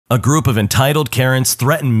A group of entitled Karens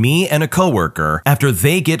threaten me and a coworker after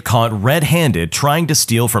they get caught red-handed trying to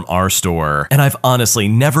steal from our store. And I've honestly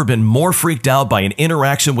never been more freaked out by an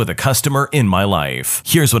interaction with a customer in my life.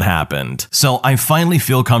 Here's what happened. So I finally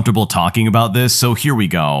feel comfortable talking about this, so here we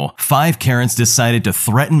go. 5 Karens decided to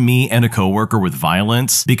threaten me and a coworker with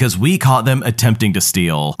violence because we caught them attempting to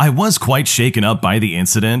steal. I was quite shaken up by the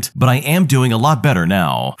incident, but I am doing a lot better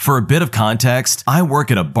now. For a bit of context, I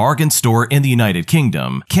work at a bargain store in the United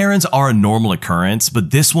Kingdom. Karens are a normal occurrence, but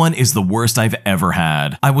this one is the worst I've ever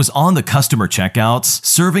had. I was on the customer checkouts,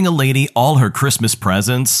 serving a lady all her Christmas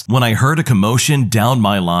presents, when I heard a commotion down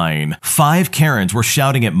my line. 5 Karens were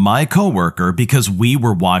shouting at my coworker because we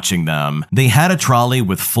were watching them. They had a trolley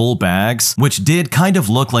with full bags, which did kind of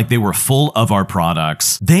look like they were full of our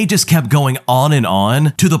products. They just kept going on and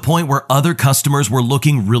on to the point where other customers were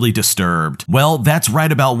looking really disturbed. Well, that's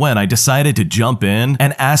right about when I decided to jump in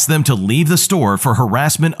and ask them to leave the store for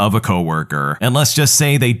harassment of a coworker. And let's just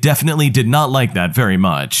say they definitely did not like that very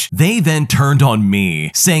much. They then turned on me,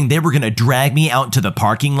 saying they were gonna drag me out to the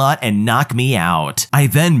parking lot and knock me out. I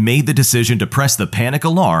then made the decision to press the panic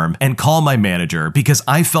alarm and call my manager because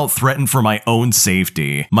I felt threatened for my own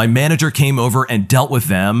safety. My manager came over and dealt with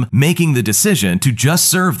them, making the decision to just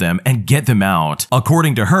serve them and get them out.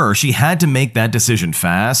 According to her, she had to make that decision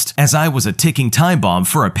fast, as I was a ticking time bomb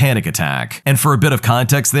for a panic attack. And for a bit of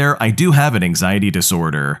context there, I do have an anxiety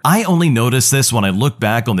disorder. I only noticed this when I looked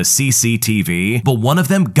back on the CCTV, but one of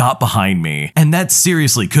them got behind me, and that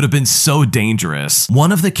seriously could have been so dangerous.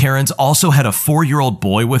 One of the Karens also had a 4-year-old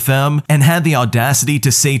boy with them and had the audacity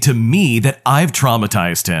to say to me that I've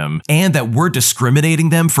traumatized him and that we're discriminating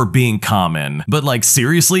them for being common. But like,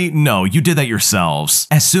 seriously? No, you did that yourselves.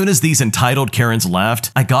 As soon as these entitled Karens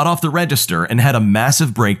left, I got off the register and had a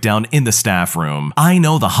massive breakdown in the staff room. I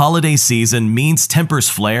know the holiday season means tempers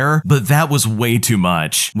flare, but that was way too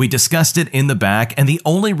much. We discussed it in the back, and the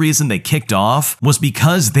only reason they kicked off was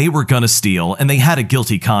because they were gonna steal and they had a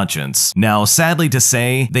guilty conscience. Now, sadly to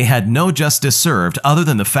say, they had no justice served other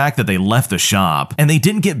than the fact that they left the shop, and they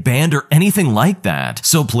didn't get banned or anything like that.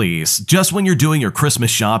 So please, just when you're doing your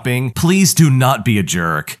Christmas shopping, please do not be a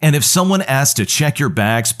jerk. And if someone asks to check your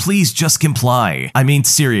bags, please just comply. I mean,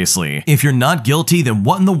 seriously, if you're not guilty, then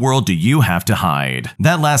what in the world do you have to hide?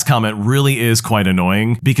 That last comment really is quite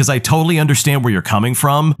annoying because I totally understand where you're coming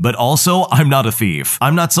from, but also I'm not a thief.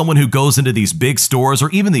 I'm not someone who goes into these big stores or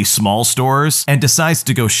even these small stores and decides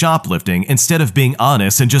to go shoplifting instead of being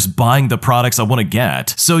honest and just buying the products I want to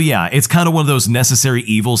get. So yeah, it's kind of one of those necessary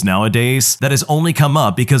evils nowadays that has only come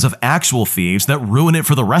up because of actual thieves that ruin it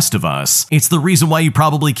for the rest of us. It's the reason why you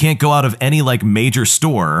probably can't go out of any like major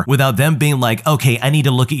store without them being like, okay, I need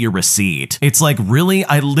to look at your receipt. It's like, really?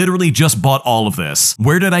 I literally just bought all of this.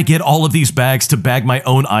 Where did I get all of these bags to bag my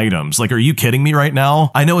own items? Like, are you kidding me right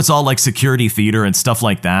now? I know it's all like security theater and stuff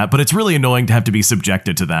like that, but it's really annoying to have to be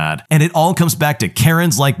subjected to that. And it all comes back to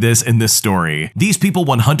Karens like this in this story. These people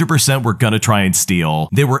 100% were gonna try and steal.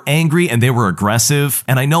 They were angry and they were aggressive,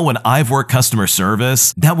 and I know when I've worked customer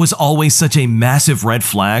service, that was always such a massive red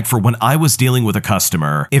flag for when I was dealing with a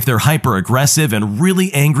customer. If they're hyper aggressive and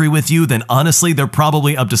really angry with you, then honestly, they're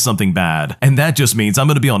probably up to something bad. And that just means I'm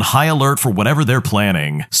gonna be on high alert for whatever they're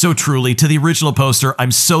planning. So truly, to the original poster,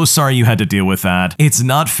 I'm so sorry you had to deal with that. It's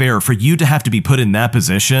not fair for you to have to be put in that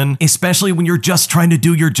position, especially when you're just trying to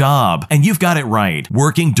do your job. And you've got it right.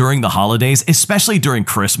 Working during the holidays, especially during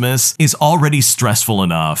Christmas, is already stressful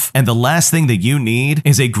enough. And the last thing that you need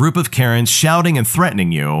is a group of Karens shouting and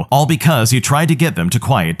threatening you, all because you tried to get them to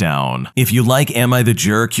quiet down. If you like Am I the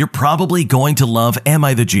Jerk, you're probably going to love Am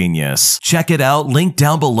I the Genius. Check it out, link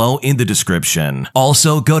down below in the description.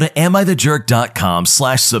 Also, go to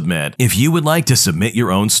amithejerk.com/submit if you would like to submit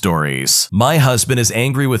your own stories. My husband is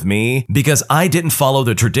angry with me because I didn't follow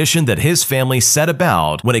the tradition that his family set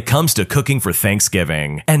about when it comes to cooking for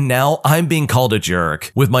Thanksgiving. And now I'm being called a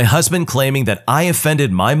jerk, with my husband claiming that I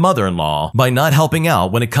offended my mother-in-law by not helping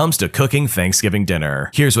out when it comes to cooking Thanksgiving dinner.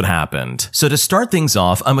 Here's what happened. So to start things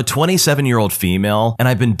off, I'm a 27-year-old female, and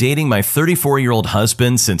I've been dating my 34-year-old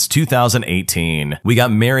husband since 2018. We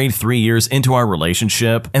got married 3 years into our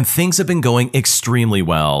relationship, and things have been going extremely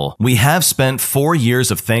well. We have spent 4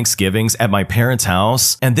 years of Thanksgivings at my parents'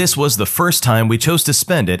 house, and this was the first time we chose to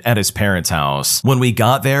spend it at his parents' house. When we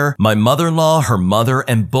got there, my mother-in-law, her mother,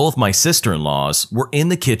 and both my sister-in-laws were in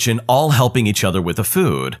the kitchen all helping each other with the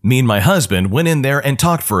food. Me and my husband went in there and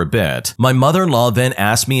talked for a bit. My mother-in-law then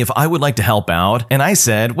asked me if I would like to help out, and I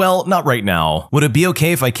said, well, not right now. Would it be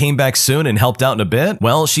okay if I came back soon and helped out in a bit?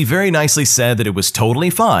 Well, she very nicely said that it was totally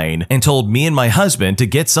fine and told me and my husband to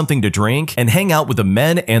get something to drink and hang out with the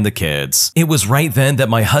men and the kids. It was right then that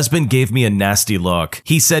my husband gave me a nasty nasty look.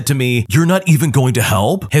 He said to me, "You're not even going to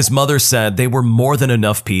help?" His mother said they were more than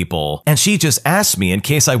enough people, and she just asked me in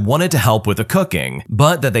case I wanted to help with the cooking,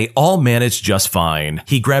 but that they all managed just fine.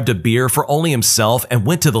 He grabbed a beer for only himself and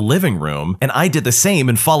went to the living room, and I did the same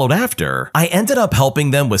and followed after. I ended up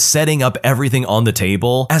helping them with setting up everything on the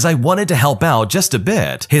table, as I wanted to help out just a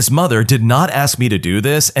bit. His mother did not ask me to do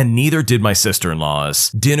this, and neither did my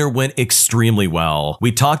sister-in-laws. Dinner went extremely well.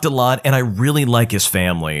 We talked a lot, and I really like his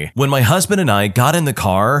family. When my husband and I got in the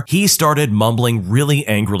car, he started mumbling really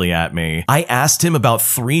angrily at me. I asked him about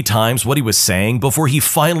 3 times what he was saying before he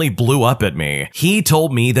finally blew up at me. He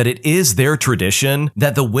told me that it is their tradition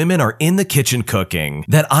that the women are in the kitchen cooking,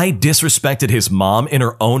 that I disrespected his mom in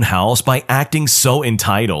her own house by acting so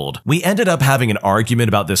entitled. We ended up having an argument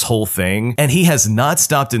about this whole thing, and he has not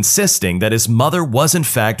stopped insisting that his mother was in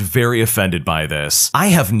fact very offended by this. I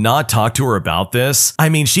have not talked to her about this. I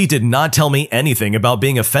mean, she did not tell me anything about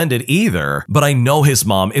being offended either, but I know his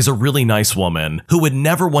mom is a really nice woman who would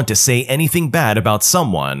never want to say anything bad about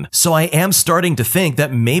someone, so I am starting to think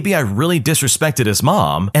that maybe I really disrespected his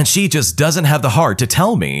mom, and she just doesn't have the heart to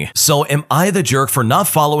tell me. So am I the jerk for not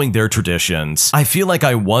following their traditions? I feel like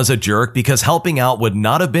I was a jerk because helping out would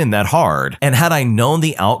not have been that hard, and had I known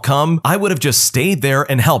the outcome, I would have just stayed there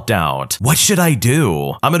and helped out. What should I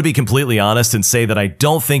do? I'm gonna be completely honest and say that I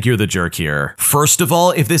don't think you're the jerk here. First of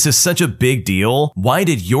all, if this is such a big deal, why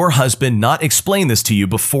did your husband not explain this to you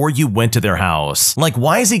before you went to their house? Like,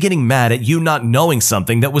 why is he getting mad at you not knowing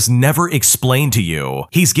something that was never explained to you?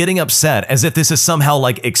 He's getting upset as if this is somehow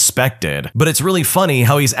like expected, but it's really funny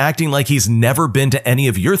how he's acting like he's never been to any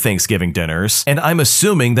of your Thanksgiving dinners, and I'm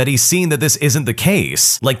assuming that he's seen that this isn't the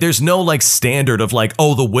case. Like, there's no like standard of like,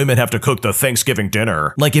 oh, the women have to cook the Thanksgiving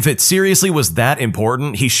dinner. Like, if it seriously was that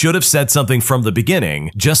important, he should have said something from the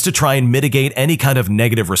beginning, just to try and mitigate any kind of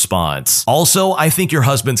negative response. Also, I think your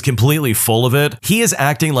husband's completely full of it. He is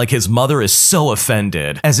acting like his mother is so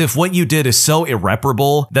offended, as if what you did is so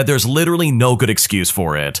irreparable that there's literally no good excuse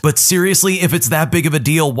for it. But seriously, if it's that big of a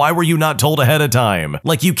deal, why were you not told ahead of time?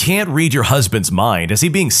 Like, you can't read your husband's mind. Is he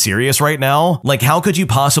being serious right now? Like, how could you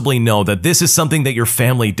possibly know that this is something that your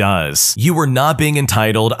family does? You were not being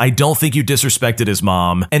entitled. I don't think you disrespected his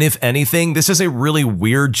mom. And if anything, this is a really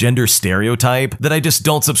weird gender stereotype that I just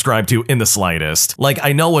don't subscribe to in the slightest. Like,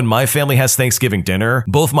 I know when my family has Thanksgiving dinner,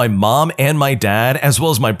 both my mom and my dad, as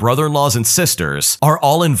well as my brother-in-laws and sisters, are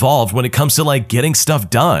all involved when it comes to like getting stuff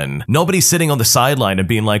done. Nobody's sitting on the sideline and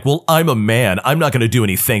being like, well, I'm a man, I'm not gonna do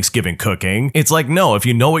any Thanksgiving cooking. It's like, no, if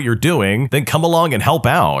you know what you're doing, then come along and help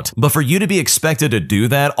out. But for you to be expected to do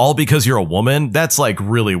that all because you're a woman, that's like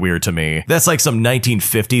really weird to me. That's like some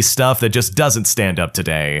 1950s stuff that just doesn't stand up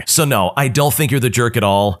today. So no, I don't think you're the jerk at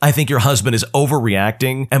all. I think your husband is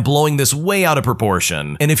overreacting and blowing this way out of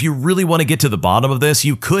proportion. And if you really want to get to the bottom of this,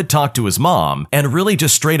 you could talk to his mom and really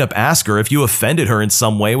just straight up ask her if you offended her in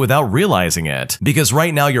some way without realizing it. Because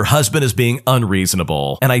right now your husband is being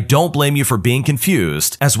unreasonable, and I don't blame you for being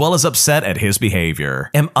confused as well as upset at his behavior.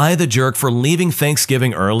 Am I the jerk for leaving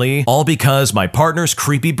Thanksgiving early, all because my partner's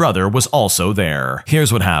creepy brother was also there?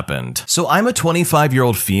 Here's what happened. So I'm a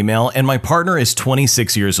 25-year-old female and my partner is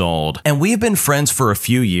 26 years old, and we've been friends for a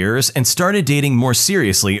few years and started dating more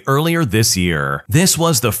seriously earlier this year. This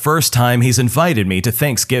was the first time he's invited me to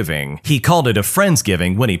Thanksgiving. He called it a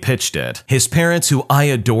Friendsgiving when he pitched it. His parents, who I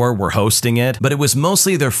adore, were hosting it, but it was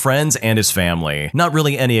mostly their friends and his family, not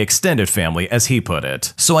really any extended family as he put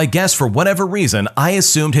it. So I guess for whatever reason, I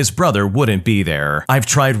assumed his brother wouldn't be there. I've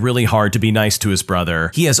tried really hard to be nice to his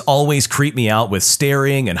brother. He has always creeped me out with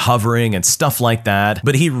staring and hovering and stuff like that,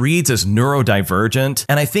 but he reads as neurodivergent,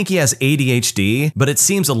 and I think he has ADHD, but it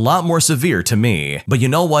seems a lot more severe to me. But you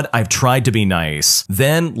know what? I've tried to be nice.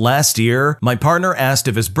 Then, last year, my partner asked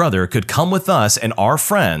if his brother could come with us and our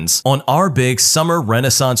friends on our big summer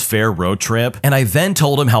Renaissance Fair road trip, and I then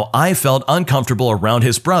told him how I felt uncomfortable around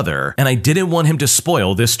his brother, and I didn't want him to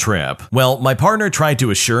spoil this trip. Well, my partner tried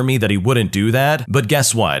to assure me that he wouldn't do that, but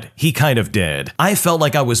guess what? He kind of did. I felt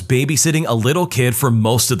like I was babysitting a little kid for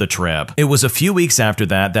most of the trip. It was a few weeks after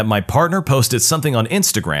that my partner posted something on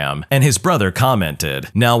Instagram, and his brother commented.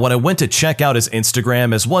 Now, when I went to check out his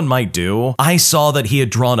Instagram, as one might do, I saw that he had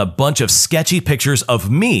drawn a bunch of sketchy pictures of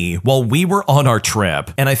me while we were on our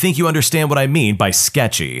trip, and I think you understand what I mean by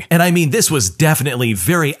sketchy. And I mean, this was definitely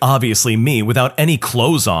very obviously me without any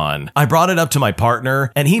clothes on. I brought it up to my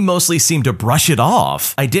partner, and he mostly seemed to brush it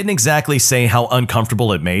off. I didn't exactly say how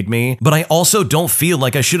uncomfortable it made me, but I also don't feel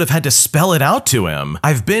like I should have had to spell it out to him.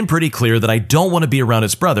 I've been pretty clear that I don't want to be around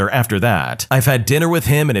his brother after that. I've had dinner with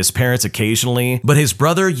him and his parents occasionally, but his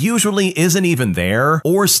brother usually isn't even there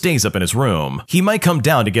or stays up in his room. He might come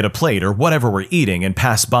down to get a plate or whatever we're eating and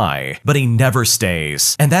pass pass by, but he never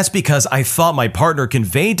stays. And that's because I thought my partner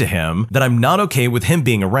conveyed to him that I'm not okay with him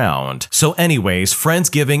being around. So anyways,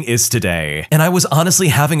 Friendsgiving is today, and I was honestly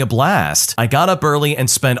having a blast. I got up early and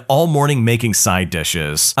spent all morning making side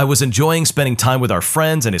dishes. I was enjoying spending time with our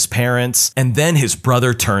friends and his parents, and then his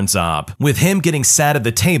brother turns up, with him getting sat at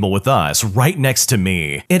the table with us right next to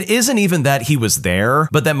me. It isn't even that he was there,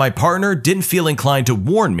 but that my partner didn't feel inclined to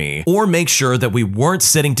warn me or make sure that we weren't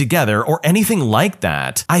sitting together or anything like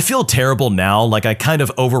that. I feel terrible now, like I kind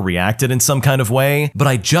of overreacted in some kind of way, but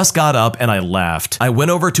I just got up and I left. I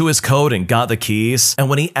went over to his coat and got the keys, and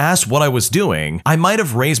when he asked what I was doing, I might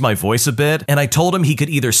have raised my voice a bit, and I told him he could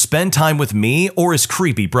either spend time with me or his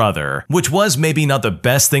creepy brother, which was maybe not the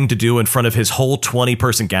best thing to do in front of his whole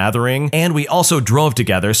 20-person gathering, and we also drove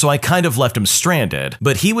together, so I kind of left him stranded.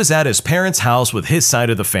 But he was at his parents' house with his side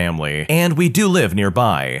of the family, and we do live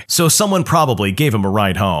nearby, so someone probably gave him a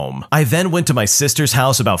ride home. I then went to my sister's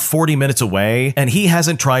house about 40 minutes away, and he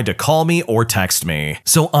hasn't tried to call me or text me.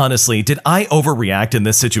 So honestly, did I overreact in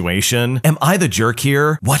this situation? Am I the jerk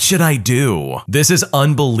here? What should I do? This is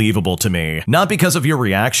unbelievable to me. Not because of your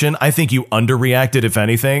reaction, I think you underreacted if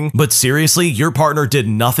anything, but seriously, your partner did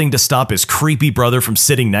nothing to stop his creepy brother from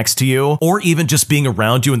sitting next to you, or even just being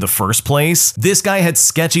around you in the first place. This guy had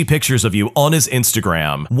sketchy pictures of you on his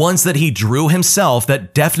Instagram, ones that he drew himself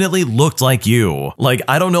that definitely looked like you. Like,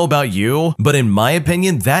 I don't know about you, but in my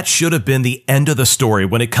opinion, that should have been the end of the story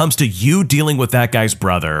when it comes to you dealing with that guy's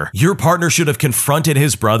brother. Your partner should have confronted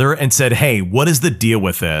his brother and said, hey, what is the deal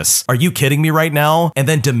with this? Are you kidding me right now? And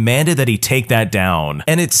then demanded that he take that down.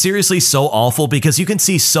 And it's seriously so awful because you can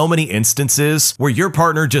see so many instances where your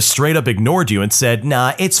partner just straight up ignored you and said,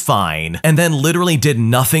 nah, it's fine, and then literally did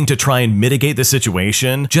nothing to try and mitigate the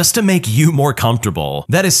situation just to make you more comfortable.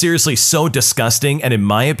 That is seriously so disgusting and in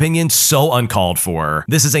my opinion, so uncalled for.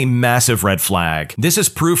 This is a massive red flag. This is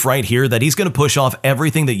proof right here that he's gonna push off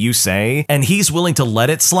everything that you say, and he's willing to let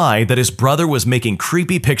it slide that his brother was making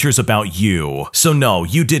creepy pictures about you. So no,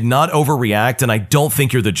 you did not overreact, and I don't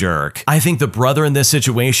think you're the jerk. I think the brother in this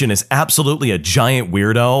situation is absolutely a giant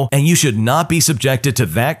weirdo, and you should not be subjected to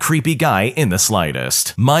that creepy guy in the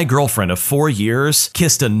slightest. My girlfriend of 4 years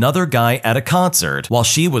kissed another guy at a concert while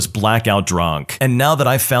she was blackout drunk, and now that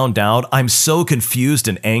I've found out, I'm so confused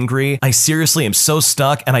and angry. I seriously am so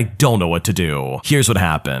stuck and I don't know what to do. Here's what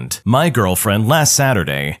happened. My girlfriend last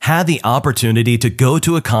Saturday had the opportunity to go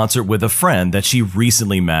to a concert with a friend that she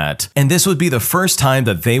recently met, and this would be the first time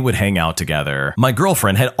that they would hang out together. My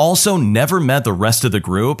girlfriend had also never met the rest of the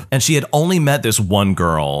group, and she had only met this one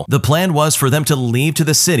girl. The plan was for them to leave to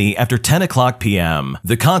the city after 10 o'clock p.m.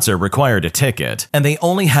 The concert required a ticket, and they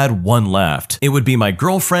only had one left. It would be my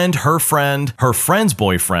girlfriend, her friend's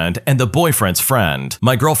boyfriend, and the boyfriend's friend.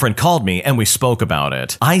 My girlfriend called me and we spoke about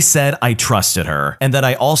it. I said I trusted her, and that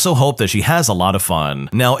I also hope that she has a lot of fun.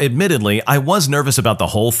 Now, admittedly, I was nervous about the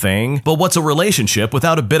whole thing, but what's a relationship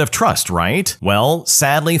without a bit of trust, right? Well,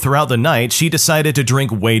 sadly, throughout the night, she decided to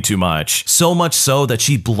drink way too much. So much so that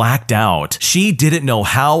she blacked out. She didn't know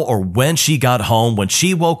how or when she got home when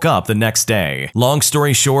she woke up the next day. Long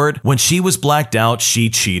story short, when she was blacked out, she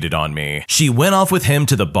cheated on me. She went off with him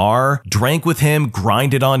to the bar, drank with him,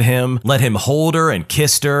 grinded on him, let him hold her and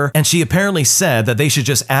kissed her, and she apparently said that they should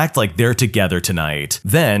just act like they're together tonight.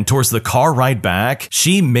 Then, towards the car ride back,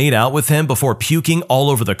 she made out with him before puking all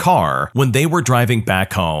over the car when they were driving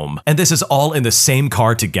back home. And this is all in the same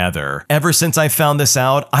car together. Ever since I found this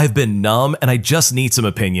out, I've been numb and I just need some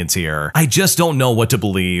opinions here. I just don't know what to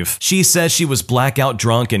believe. She says she was blackout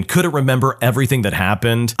drunk and couldn't remember everything that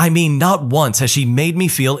happened. I mean, not once has she made me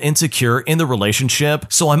feel insecure in the relationship,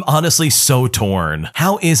 so I'm honestly so torn.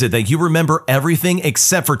 How is it that you remember everything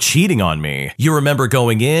except for cheating on me? You remember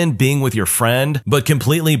going in, being with your friend, but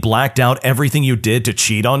completely blacked out everything you did to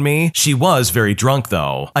cheat on me? She was very drunk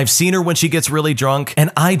though. I've seen her when she gets really drunk,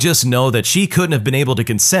 and I just know that she couldn't have been able to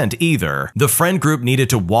consent either. The friend group needed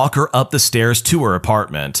to walk her up the stairs to her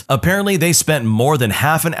apartment. Apparently they spent more than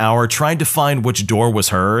half an hour trying to find which door was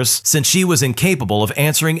hers, since she was incapable of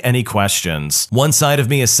answering any questions. One side of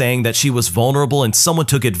me is saying that she was vulnerable and someone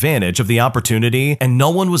took advantage of the opportunity and no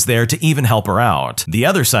one was there to even help her out. The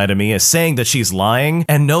other side of me is saying that she's lying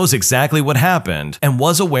and knows exactly what happened and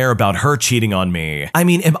was aware about her cheating on me. I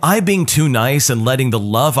mean, am I being too nice and letting the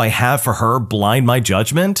love I have for her blind my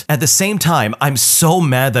judgment? At the same time, I'm so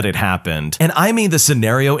mad that it happened. And I mean the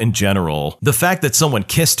scenario in general. The fact that someone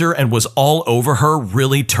kissed her and was all over her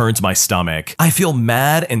really turns my stomach. I feel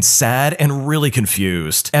mad and sad and really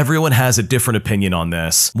confused. Everyone has a different opinion on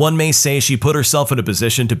this. One may say she put herself in a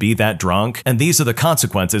position to be that drunk, and these are the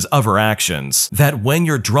consequences of her actions. That when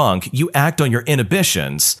you're drunk, you act on your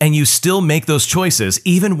inhibitions, and you still make those choices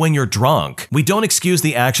even when you're drunk. We don't excuse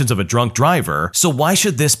the actions of a drunk driver, so why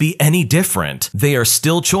should this be any different? They are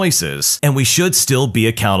still choices, and we should still be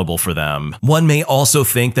accountable for them. One may also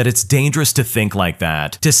think that it's dangerous to think like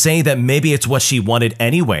that, to say that maybe it's what she wanted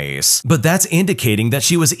anyways, but that's indicating that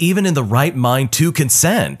she was even in the right mind to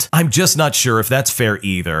consent. I'm just not sure if that's fair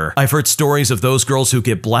either. I've heard stories of those girls who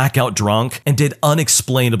get blackout drunk and did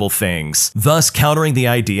unexplainable things, thus countering the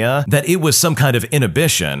idea that it was some kind of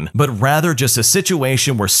inhibition, but rather just a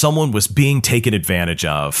situation where someone was being taken advantage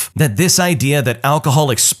of. That this idea that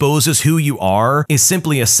alcohol exposes who you are is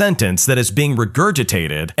simply a sentence that is being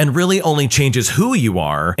regurgitated and really only changes who you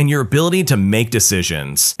are and your ability to make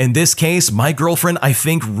decisions. In this case, my girlfriend, I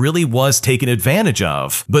think, really was taken advantage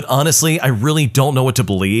of. But honestly, I really don't know what to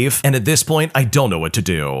believe, and at this point, I don't know what to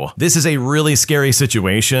do. This is a really scary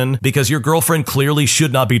situation because your girlfriend clearly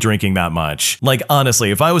should not be drinking that much. Like,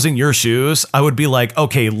 honestly, if I was in your shoes, I would be like,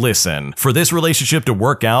 okay, listen, for this relationship to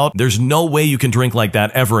work out, there's no way you can drink like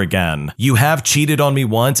that ever again. You have cheated on me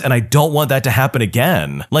once, and I don't want that to happen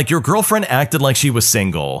again. Like, your girlfriend acted like she was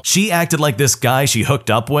single. She acted like this guy she hooked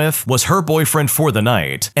up with was her boyfriend for the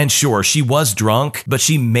night. And sure, she was drunk, but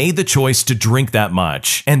she made the choice to drink that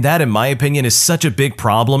much. And that, in my opinion, is such a big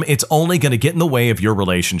problem, it's only gonna get in the way of your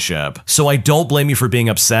relationship. So I don't blame you for being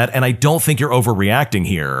upset, and I don't think you're overreacting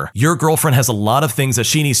here. Your girlfriend has a lot of things that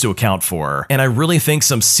she needs to account for, and I really think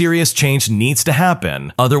some serious change needs to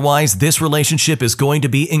happen. Otherwise, this relationship is going to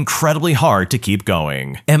be incredibly hard to keep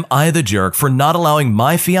going. Am I the jerk for not allowing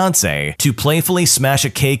my fiancé to playfully smash a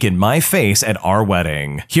cake in my face at our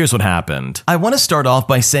wedding? Here's what happened. I want to start off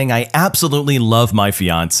by saying I absolutely love my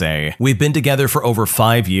fiancé. We've been together for over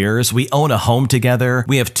 5 years, we own a home together,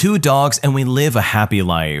 we have 2 dogs, and we live a happy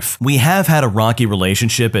life. We have had a rocky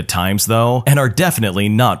relationship at times though, and are definitely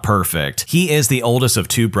not perfect. He is the oldest of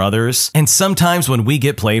 2 brothers, and sometimes when we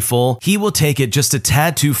get playful, he will take it just a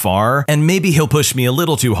tad too far, and maybe he'll push me a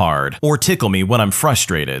little too hard, or tickle me when I'm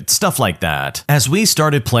frustrated, stuff like that. As we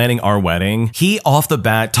started planning our wedding, he off the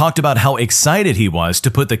bat talked about how excited he was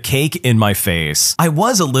to put the cake in my face. I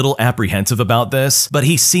was a little apprehensive about this, but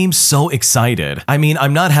he seemed so excited. I mean,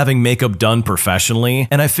 I'm not having makeup done professionally,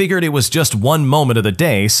 and I figured it was just one moment of the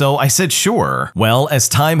day, so I said sure. Well, as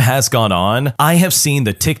time has gone on, I have seen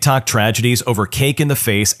the TikTok tragedies over cake in the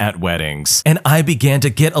face at weddings, and I began to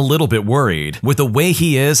get a little bit worried. With the way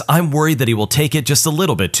he is, I'm worried that he will take it just a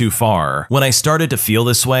little bit too far. When I started to feel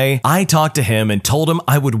this way, I talked to him and told him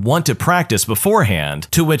I would want to practice beforehand,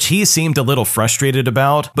 to which he seemed a little frustrated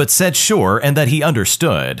about, but said sure and that he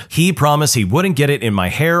understood. He promised he wouldn't get it in my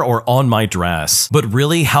hair or on my dress. But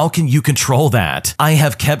really, how can you control that? I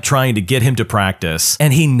have kept trying to get him to practice,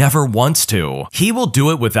 and he never wants to. He will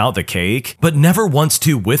do it without the cake, but never wants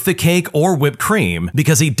to with the cake or whipped cream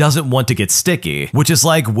because he doesn't want to get sticky, which is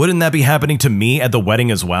like, wouldn't that be happening to me at the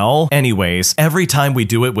wedding as well? Anyways, every time we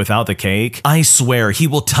do it without the cake, I swear he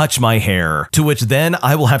will touch my hair, to which then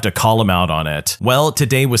I will have to call him out on it. Well,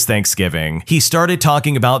 today was Thanksgiving. He started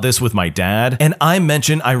talking about this with my dad, and I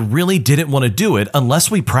mentioned I really didn't want to do it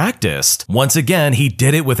unless we practiced. Once again, he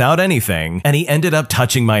did it without anything, and he ended up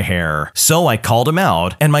touching my hair. So I called him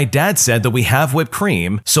out, and my dad said that we have whipped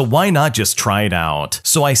cream, so why not just try it out?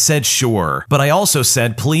 So I said sure, but I also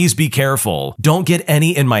said please be careful. Don't get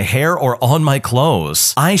any in my hair or on my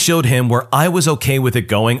clothes. I showed him where I was okay with it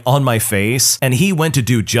going on my face, and he went to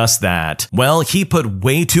do just that. Well, he put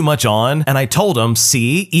way too much on, and I told him,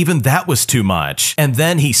 see, even that was too much. And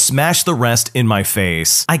then he smashed the rest in my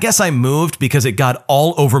face. I guess I moved because it got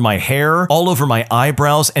all over my hair, all over my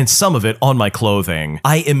eyebrows, and some of it on my clothing.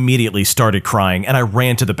 I immediately started crying and I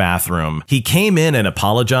ran to the bathroom. He came in and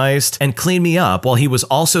apologized and cleaned me up while he was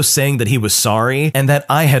also saying that he was sorry and that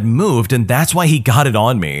I had moved and that's why he got it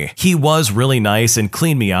on me. He was really nice and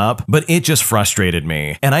cleaned me up, but it just frustrated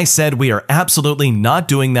me. And I said we are absolutely not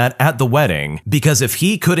doing that at the wedding because if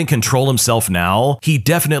he couldn't control himself now, he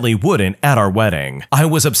definitely wouldn't at our wedding. I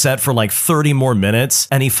was upset for like 30 more minutes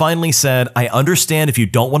and he finally said, I understand if you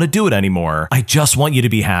don't want to do it anymore. I just want you to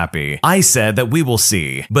be happy. I said that we will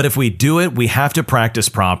see, but if we do it, we have to practice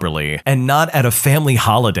properly and not at a family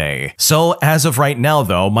holiday. So as of right now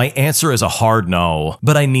though, my answer is a hard no,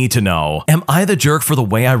 but I need to know, am I the jerk for the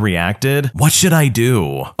way I reacted? What should I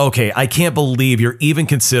do? Okay, I can't believe you're even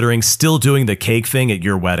considering still doing the cake thing at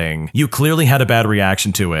your wedding. You clearly had a bad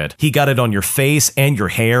reaction to it. He got it on your face and your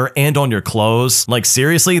hair and on your clothes. Like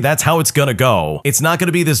seriously, that's how it's gonna go. It's not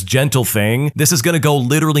gonna be this gentle thing. This is gonna go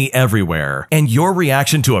literally everywhere. And your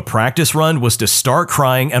reaction to a practice run was to start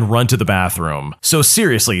crying and run to the bathroom. So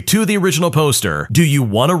seriously, to the original poster, do you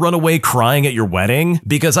wanna run away crying at your wedding?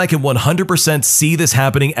 Because I can 100% see this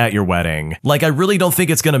happening at your wedding. Like I really don't think think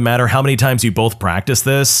it's gonna matter how many times you both practice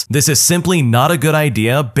this. This is simply not a good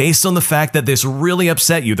idea based on the fact that this really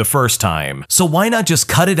upset you the first time. So why not just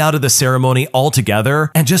cut it out of the ceremony altogether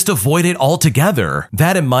and just avoid it altogether?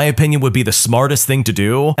 That, in my opinion, would be the smartest thing to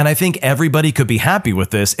do, and I think everybody could be happy with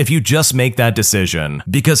this if you just make that decision,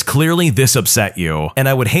 because clearly this upset you, and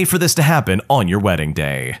I would hate for this to happen on your wedding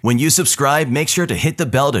day. When you subscribe, make sure to hit the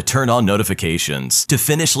bell to turn on notifications. To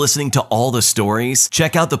finish listening to all the stories,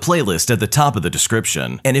 check out the playlist at the top of the description.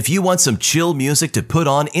 And if you want some chill music to put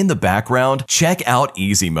on in the background, check out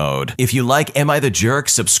Easy Mode. If you like Am I the Jerk,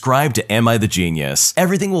 subscribe to Am I the Genius.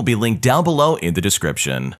 Everything will be linked down below in the description.